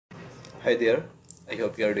Hi there, I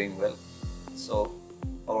hope you are doing well. So,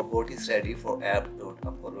 our boat is ready for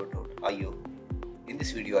app.apollo.io. In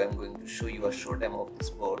this video, I am going to show you a short demo of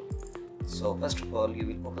this boat. So, first of all, you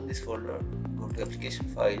will open this folder, go to application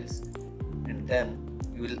files, and then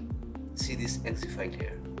you will see this exe file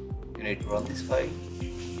here. You need to run this file,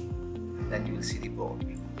 and then you will see the boat.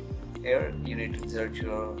 Here, you need to insert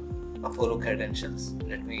your Apollo credentials.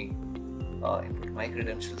 Let me input my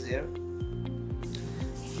credentials here.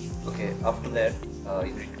 Okay, after that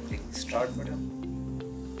you need to click the start button.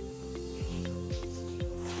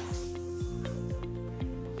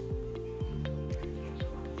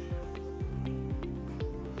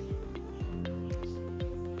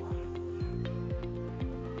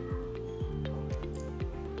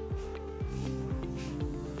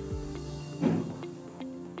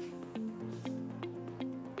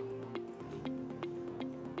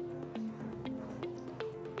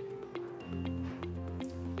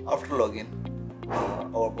 After login,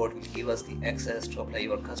 our bot will give us the access to apply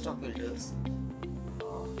your custom filters,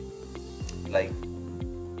 like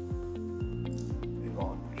we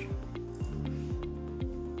want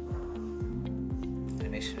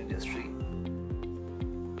animation industry,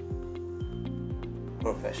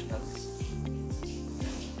 professionals,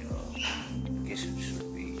 location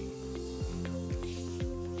should be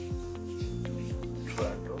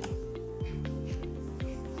Toronto,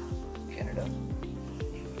 Canada.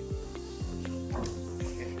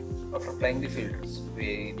 After applying the filters,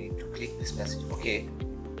 we need to click this message OK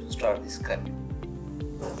to start the scrapping.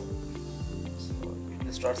 So it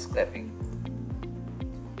will start scrapping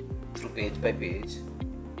through page by page.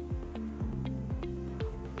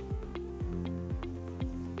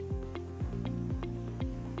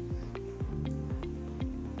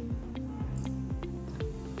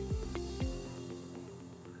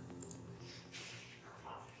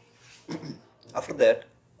 After that,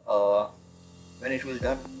 when it will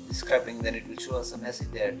done the scrapping, then it will show us a message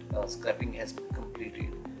that scrapping has been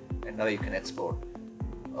completed and now you can export.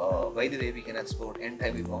 By the way, we can export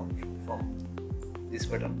anytime we want from this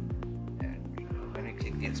button, and when we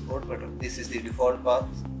click the export button, this is the default path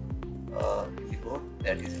in the code,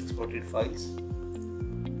 that is exported files.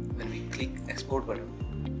 When we click export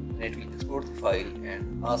button, then it will export the file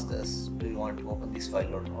and ask us, do you want to open this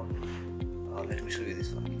file or not. Let me show you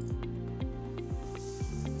this file.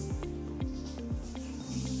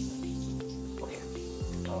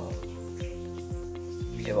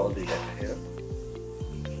 We have all the data here.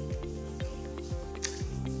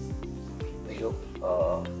 I hope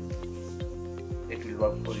it will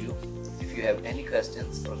work for you. If you have any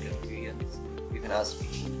questions or confusions, you can ask me.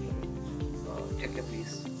 Take care,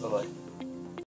 please. Bye bye.